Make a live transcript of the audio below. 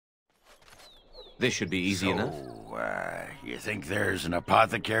This should be easy enough. You think there's an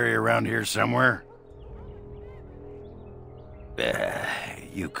apothecary around here somewhere?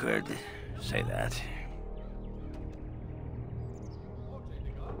 You could say that.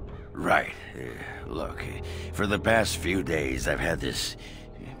 Right. Look, for the past few days I've had this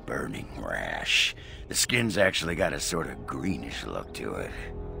burning rash. The skin's actually got a sort of greenish look to it.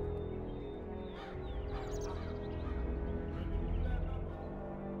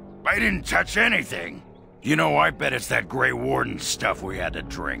 I didn't touch anything. You know, I bet it's that Grey Warden stuff we had to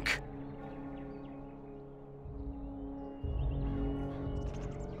drink.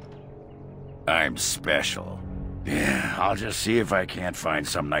 I'm special. Yeah, I'll just see if I can't find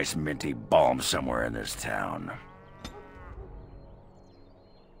some nice minty balm somewhere in this town.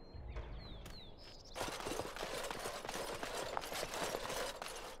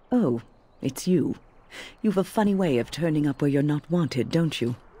 Oh, it's you. You've a funny way of turning up where you're not wanted, don't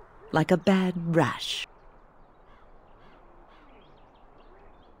you? Like a bad rash.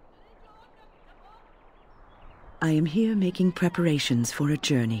 I am here making preparations for a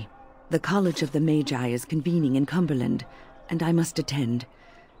journey. The College of the Magi is convening in Cumberland, and I must attend.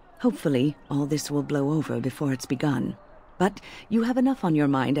 Hopefully, all this will blow over before it's begun. But you have enough on your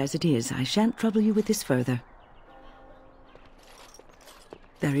mind as it is. I shan't trouble you with this further.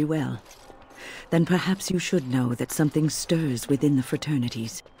 Very well. Then perhaps you should know that something stirs within the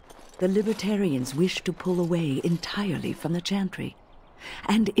fraternities. The Libertarians wish to pull away entirely from the Chantry.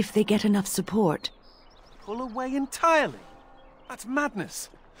 And if they get enough support... Pull away entirely? That's madness.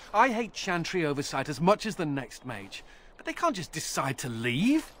 I hate Chantry oversight as much as the next mage, but they can't just decide to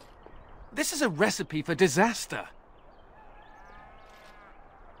leave. This is a recipe for disaster.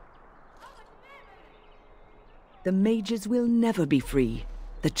 The mages will never be free.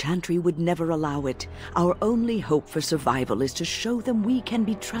 The Chantry would never allow it. Our only hope for survival is to show them we can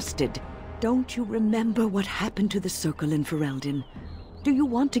be trusted. Don't you remember what happened to the Circle in Ferelden? Do you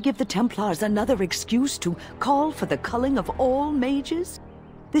want to give the Templars another excuse to call for the culling of all mages?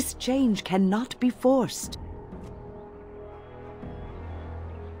 This change cannot be forced.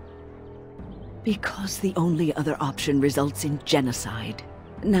 Because the only other option results in genocide.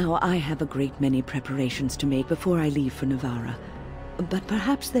 Now, I have a great many preparations to make before I leave for Navarra. But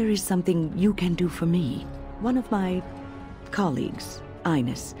perhaps there is something you can do for me. One of my colleagues,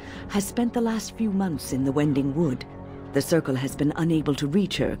 Ines, has spent the last few months in the Wending Wood. The Circle has been unable to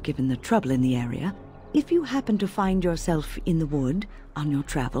reach her, given the trouble in the area. If you happen to find yourself in the wood on your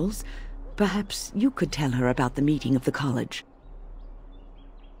travels, perhaps you could tell her about the meeting of the college.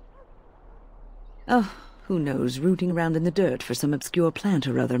 Oh, who knows, rooting around in the dirt for some obscure plant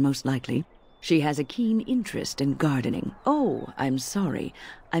or other, most likely. She has a keen interest in gardening. Oh, I'm sorry.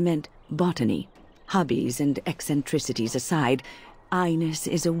 I meant botany. Hobbies and eccentricities aside, Ines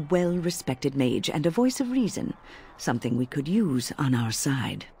is a well-respected mage and a voice of reason, something we could use on our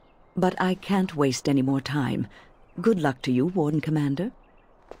side. But I can't waste any more time. Good luck to you, Warden Commander.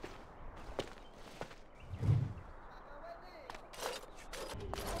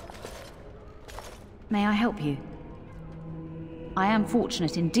 May I help you? I am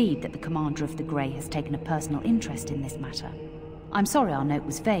fortunate indeed that the Commander of the Grey has taken a personal interest in this matter. I'm sorry our note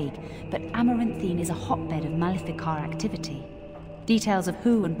was vague, but Amaranthine is a hotbed of Maleficar activity. Details of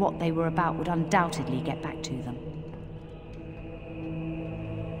who and what they were about would undoubtedly get back to them.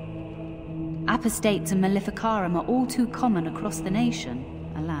 Apostates and Maleficarum are all too common across the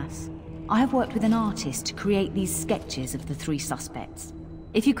nation, alas. I have worked with an artist to create these sketches of the three suspects.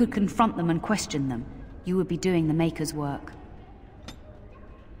 If you could confront them and question them, you would be doing the Maker's work.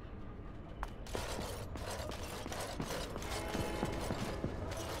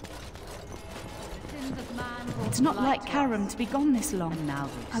 It's not like Karam to be gone this long now.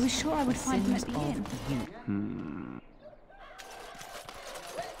 I was sure I would find him at the inn.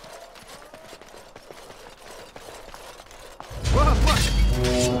 Whoa, what?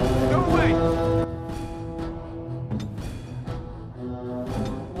 Go away!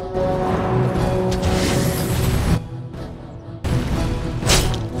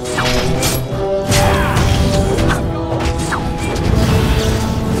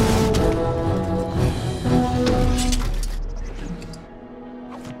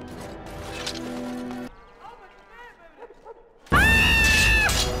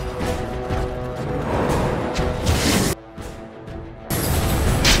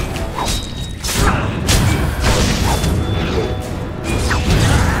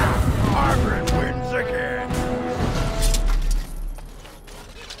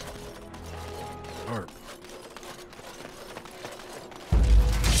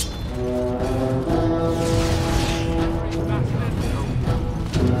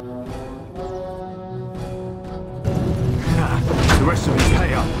 some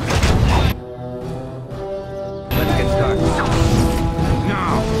payoff. Let's get started.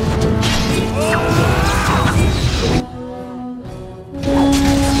 Now!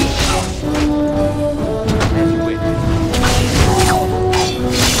 As you wish.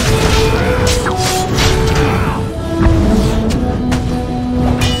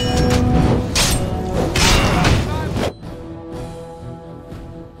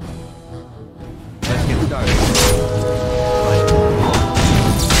 Let's get started.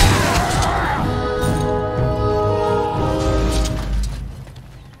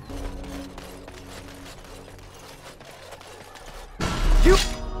 You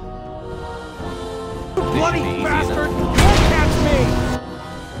bloody bastard! Don't catch me!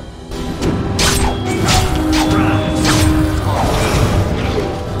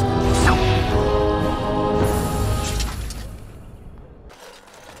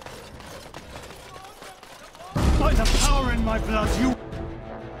 By the power in my blood, you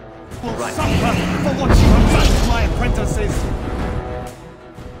will suffer for what you have done to my apprentices!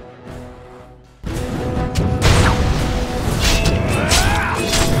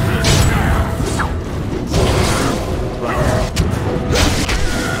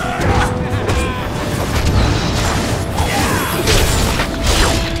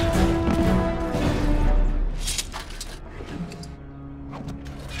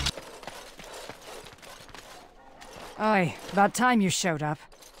 Oi, about time you showed up.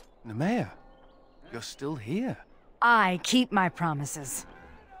 Nemea, you're still here. I keep my promises.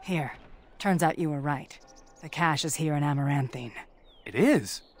 Here, turns out you were right. The cache is here in Amaranthine. It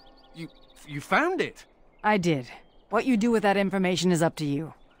is? You found it? I did. What you do with that information is up to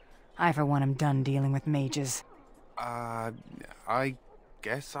you. I, for one, am done dealing with mages. I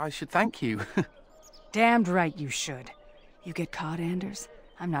guess I should thank you. Damned right you should. You get caught, Anders,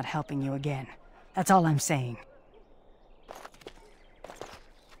 I'm not helping you again. That's all I'm saying.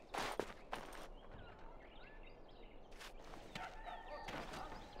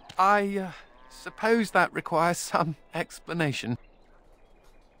 I suppose that requires some explanation.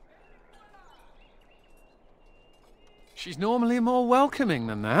 She's normally more welcoming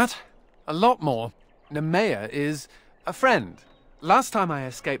than that. A lot more. Nemea is a friend. Last time I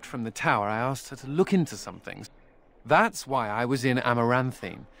escaped from the tower, I asked her to look into some things. That's why I was in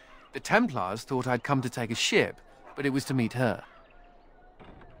Amaranthine. The Templars thought I'd come to take a ship, but it was to meet her.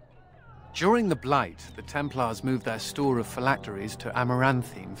 During the Blight, the Templars moved their store of phylacteries to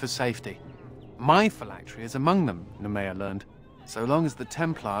Amaranthine for safety. My phylactery is among them, Nemea learned. So long as the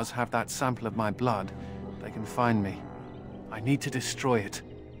Templars have that sample of my blood, they can find me. I need to destroy it.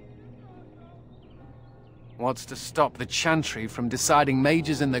 What's to stop the Chantry from deciding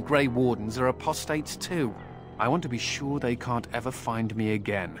mages and the Grey Wardens are apostates too? I want to be sure they can't ever find me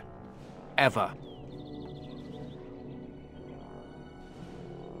again. Ever.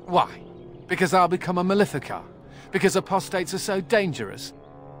 Why? Because I'll become a Maleficar? Because apostates are so dangerous?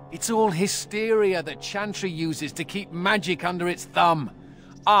 It's all hysteria that Chantry uses to keep magic under its thumb.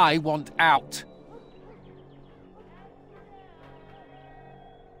 I want out.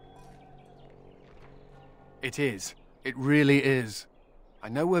 It is. It really is. I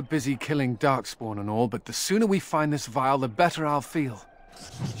know we're busy killing Darkspawn and all, but the sooner we find this vial, the better I'll feel.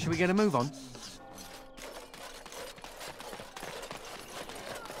 Should we get a move on?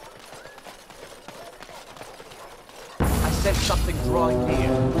 I sense something drawing near.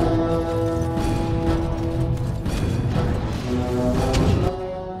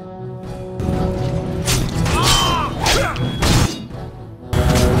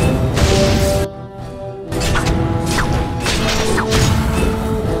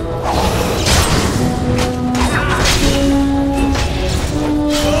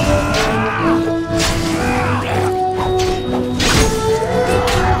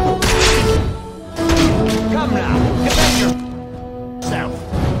 Come now, defend yourself.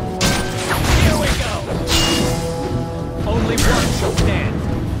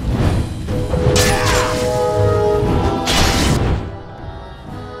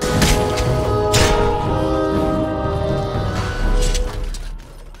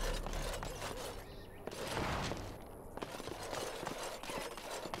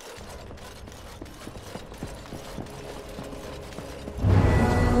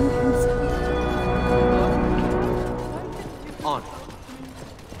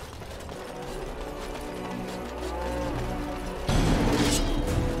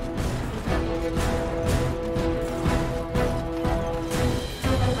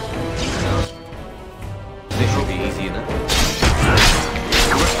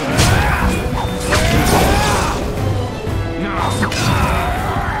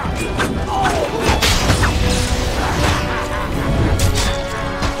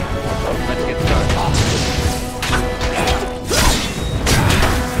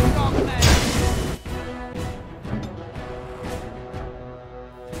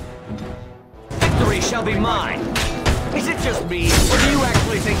 shall be mine. Is it just me, or do you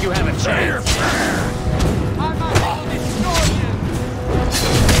actually think you have a chance? I might destroy you!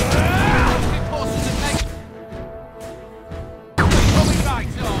 Coming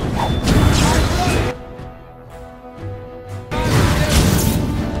right on!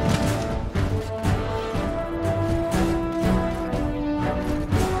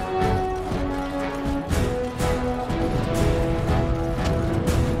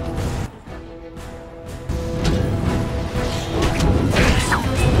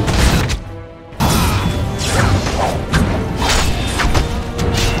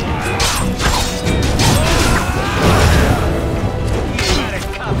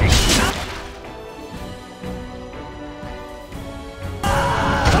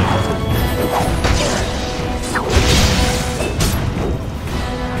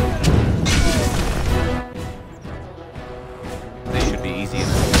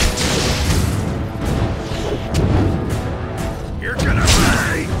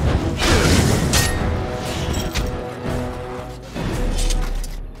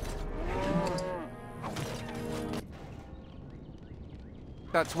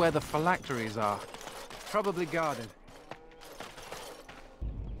 That's where the phylacteries are. Probably guarded.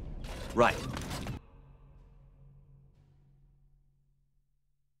 Right.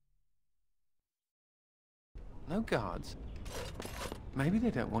 No guards? Maybe they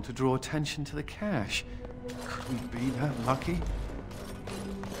don't want to draw attention to the cache. Could we be that lucky?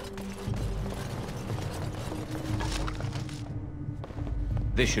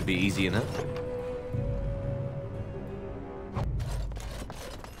 This should be easy enough.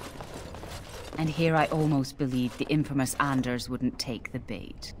 And here I almost believed the infamous Anders wouldn't take the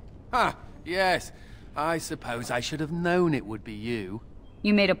bait. Ah, yes. I suppose I should have known it would be you.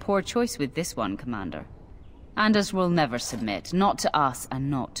 You made a poor choice with this one, Commander. Anders will never submit, not to us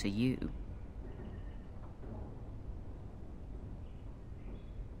and not to you.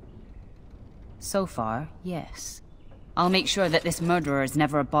 So far, yes. I'll make sure that this murderer is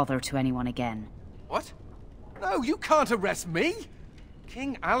never a bother to anyone again. What? No, you can't arrest me!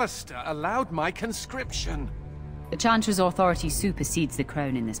 King Alistair allowed my conscription. The Chancellor's authority supersedes the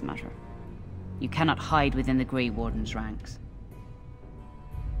Crown in this matter. You cannot hide within the Grey Warden's ranks.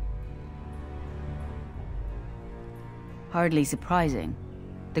 Hardly surprising.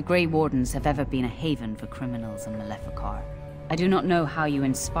 The Grey Wardens have ever been a haven for criminals and Maleficar. I do not know how you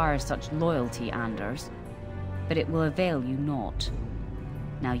inspire such loyalty, Anders, but it will avail you naught.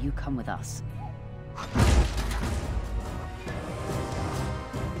 Now you come with us.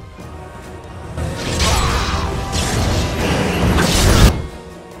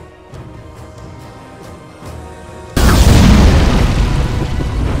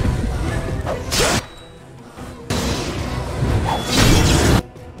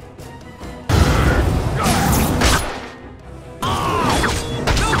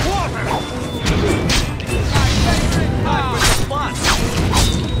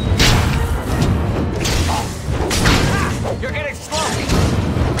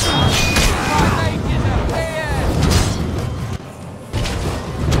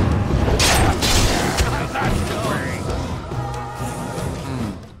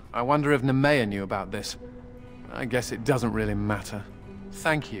 I wonder if Nemea knew about this. I guess it doesn't really matter.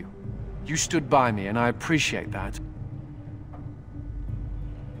 Thank you. You stood by me, and I appreciate that.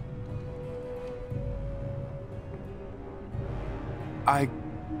 I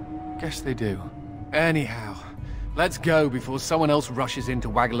guess they do. Anyhow, let's go before someone else rushes in to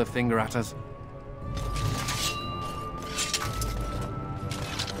waggle a finger at us.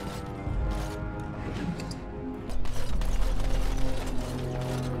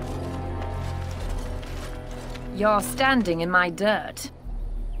 You're standing in my dirt.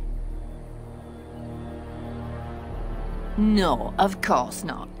 No, of course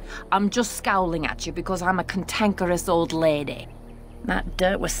not. I'm just scowling at you because I'm a cantankerous old lady. That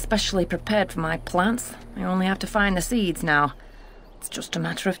dirt was specially prepared for my plants. I only have to find the seeds now. It's just a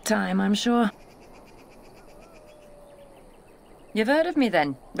matter of time, I'm sure. You've heard of me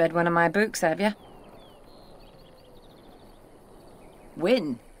then? Read one of my books, have you?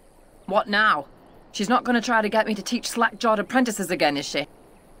 Wynne? What now? She's not going to try to get me to teach slack-jawed apprentices again, is she?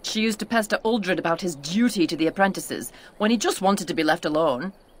 She used to pester Uldred about his duty to the apprentices, when he just wanted to be left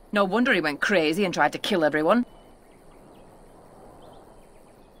alone. No wonder he went crazy and tried to kill everyone.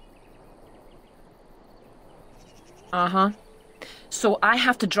 Uh-huh. So I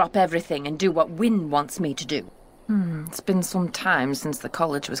have to drop everything and do what Wynne wants me to do. It's been some time since the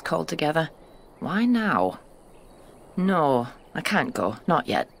college was called together. Why now? No, I can't go. Not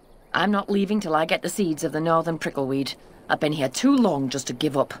yet. I'm not leaving till I get the seeds of the northern prickleweed. I've been here too long just to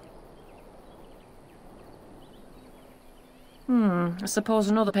give up. I suppose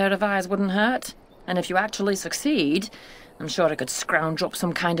another pair of eyes wouldn't hurt. And if you actually succeed, I'm sure I could scrounge up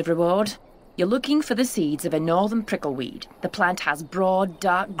some kind of reward. You're looking for the seeds of a northern prickleweed. The plant has broad,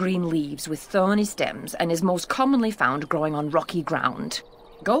 dark green leaves with thorny stems and is most commonly found growing on rocky ground.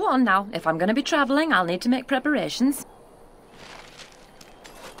 Go on now. If I'm going to be travelling, I'll need to make preparations.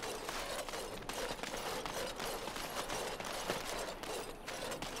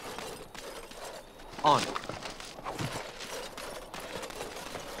 On.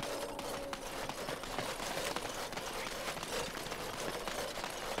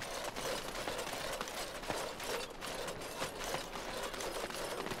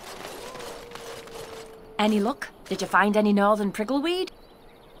 Any luck? Did you find any northern prickleweed?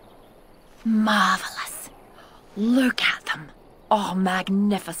 Marvellous. Look at them. Oh,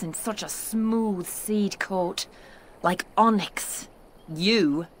 magnificent. Such a smooth seed coat. Like onyx.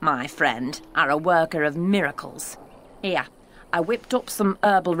 You, my friend, are a worker of miracles. Here, I whipped up some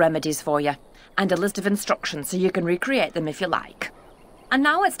herbal remedies for you, and a list of instructions so you can recreate them if you like. And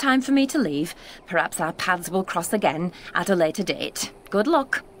now it's time for me to leave. Perhaps our paths will cross again at a later date. Good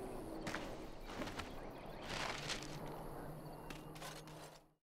luck.